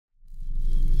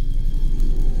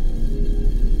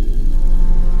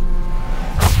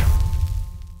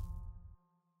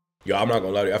Yo, I'm not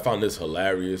gonna lie to you, I found this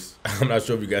hilarious. I'm not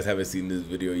sure if you guys haven't seen this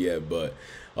video yet, but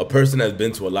a person that's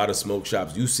been to a lot of smoke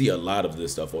shops, you see a lot of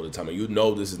this stuff all the time, and you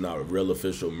know this is not real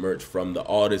official merch from the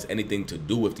artist, anything to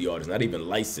do with the artist, not even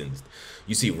licensed.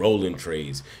 You see rolling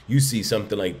trays, you see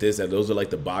something like this, and those are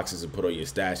like the boxes to put on your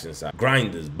stash inside.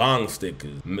 Grinders, bong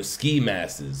stickers, ski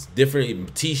masks,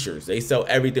 different t-shirts. They sell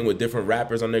everything with different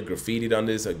rappers on there, graffitied on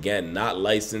this. Again, not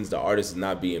licensed, the artist is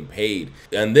not being paid.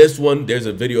 And this one, there's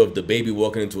a video of DaBaby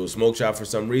walking into a smoke shop for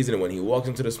some reason, and when he walks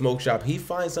into the smoke shop, he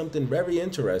finds something very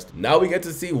interesting. Now we get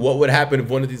to see what would happen if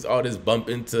one of these artists bump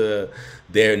into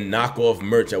their knockoff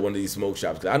merch at one of these smoke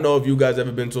shops. 'Cause I know if you guys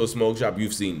ever been to a smoke shop,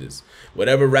 you've seen this.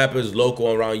 Whatever rapper is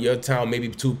local around your town, maybe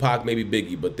Tupac, maybe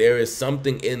Biggie, but there is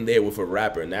something in there with a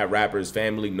rapper, and that rapper's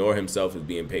family nor himself is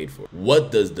being paid for.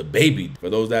 What does DaBaby do? For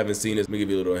those that haven't seen this, let me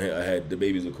give you a little hint ahead.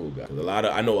 DaBaby's a cool guy.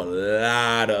 I know a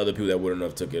lot of other people that wouldn't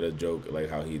have took it a joke like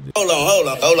how he did. Hold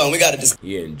on, we gotta discuss.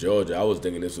 Yeah, in Georgia, I was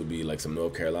thinking this would be like some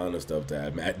North Carolina stuff to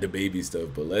have DaBaby stuff,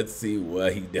 but let's see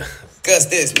what he does. Discuss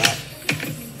this, man.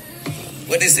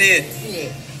 What this is? Yeah.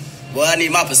 Well, I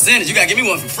need my percentage. You gotta give me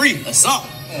one for free or something.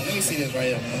 Oh, let me see this right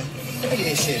here, man. Look at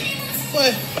this shit.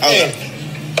 What? Hey,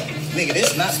 nigga,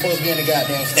 this not supposed to be in the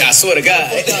goddamn stuff. Yeah, I swear to God.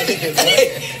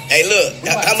 Hey, look,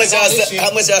 how much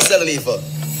y'all selling these for?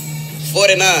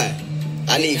 49.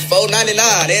 I need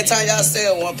 $4.99. Every time y'all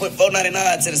sell one, put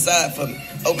 $4.99 to the side for me.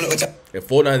 Open it with y'all. If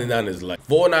 $4.99 is like,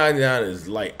 $4.99 is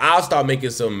like, I'll start making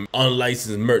some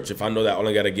unlicensed merch if I know that I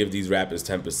only gotta give these rappers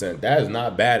 10%. That is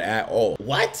not bad at all.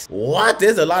 What?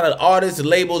 There's a lot of artists and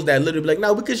labels that literally be like,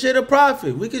 no, we can share the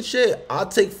profit. We can share. I'll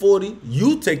take 40.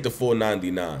 You take the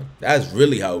 $4.99. That's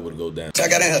really how it would go down. I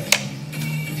got in here.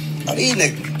 Oh, these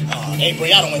niggas. Oh, hey, bro,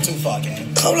 y'all don't went too far,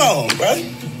 gang. Hold on, bro.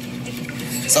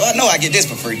 So I know I get this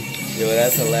for free. Yo,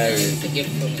 that's hilarious. It's a gift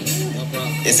for me. No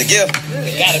problem. It's a gift.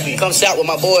 It gotta be. Come shop with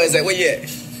my boys at where you at?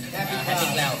 Happy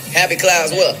Clouds. Happy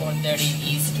Clouds what? 3430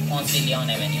 East Ponce de Leon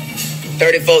Avenue.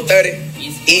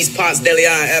 3430 East Ponce de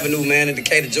Leon Avenue, man, in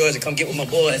Decatur, Georgia. Come get with my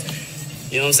boys.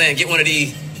 You know what I'm saying? Get one of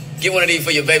these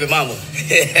for your baby mama.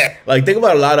 Like, think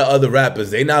about a lot of other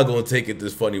rappers. They not gonna take it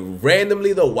this funny.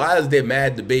 Randomly though, why is there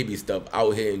mad DaBaby stuff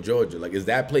out here in Georgia? Like, is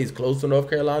that place close to North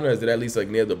Carolina? Or is it at least like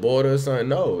near the border or something?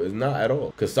 No, it's not at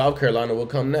all. Cause South Carolina will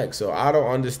come next. So I don't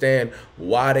understand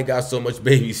why they got so much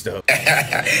baby stuff.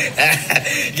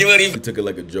 He took it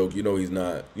like a joke. You know he's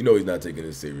not taking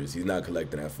it serious. He's not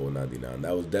collecting that $4.99.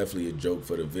 That was definitely a joke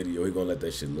for the video. He gonna let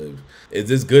that shit live. Is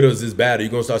this good or is this bad? Are you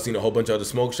gonna start seeing a whole bunch of other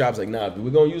smoke shops? Like, nah, if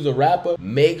we're gonna use a rapper,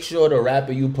 make sure the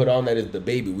rapper you put on that is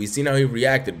DaBaby. We seen how he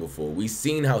reacted before.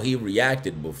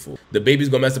 DaBaby's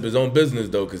gonna mess up his own business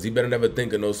though, cause he better never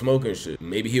think of no smoking shit.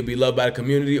 Maybe he'll be loved by the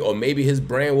community, or maybe his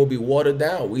brand will be watered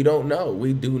down. We don't know.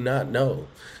 We do not know.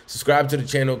 Subscribe to the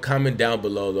channel, comment down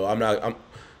below though.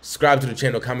 Subscribe to the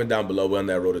channel, comment down below. We're on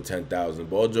that road to 10,000.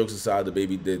 But all jokes aside,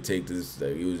 DaBaby did take this.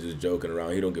 He was just joking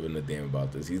around. He don't give a damn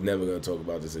about this. He's never gonna talk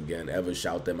about this again, ever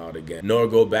shout them out again, nor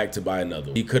go back to buy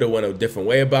another. He could have went a different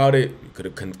way about it. He could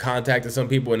have contacted some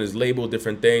people in his label,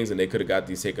 different things, and they could have got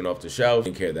these taken off the shelf.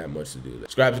 Didn't care that much to do that.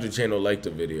 Subscribe to the channel, like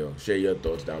the video, share your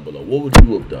thoughts down below. What would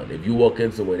you have done if you walk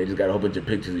in somewhere and they just got a whole bunch of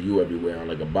pictures of you everywhere on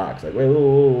like a box? Like, wait,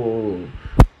 whoa.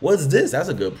 What's this? That's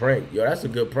a good prank. Yo, that's a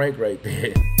good prank right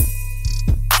there.